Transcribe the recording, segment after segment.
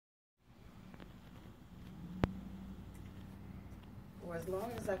as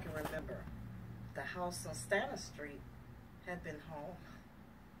long as I can remember, the house on Stanner Street had been home.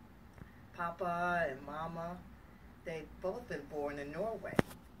 Papa and Mama, they'd both been born in Norway,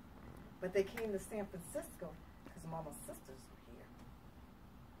 but they came to San Francisco because Mama's sisters were here.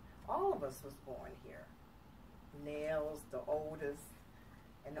 All of us was born here. Nels, the oldest,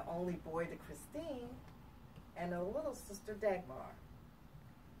 and the only boy to Christine, and a little sister Dagmar.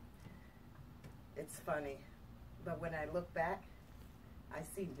 It's funny, but when I look back, I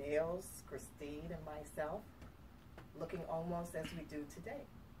see Nels, Christine, and myself looking almost as we do today.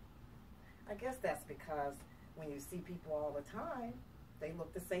 I guess that's because when you see people all the time, they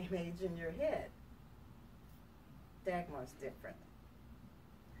look the same age in your head. Dagmar's different.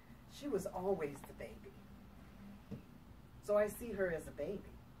 She was always the baby. So I see her as a baby.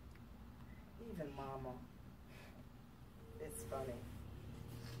 Even Mama. It's funny.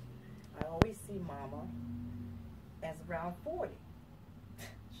 I always see Mama as around 40.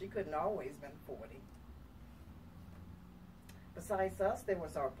 She couldn't always been 40. Besides us, there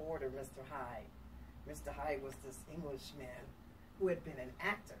was our boarder, Mr. Hyde. Mr. Hyde was this Englishman who had been an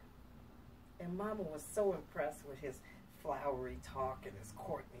actor. And Mama was so impressed with his flowery talk and his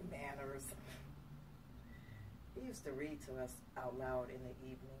courtly manners. He used to read to us out loud in the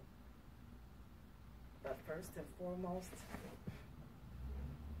evening. But first and foremost,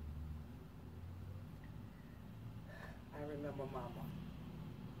 I remember Mama.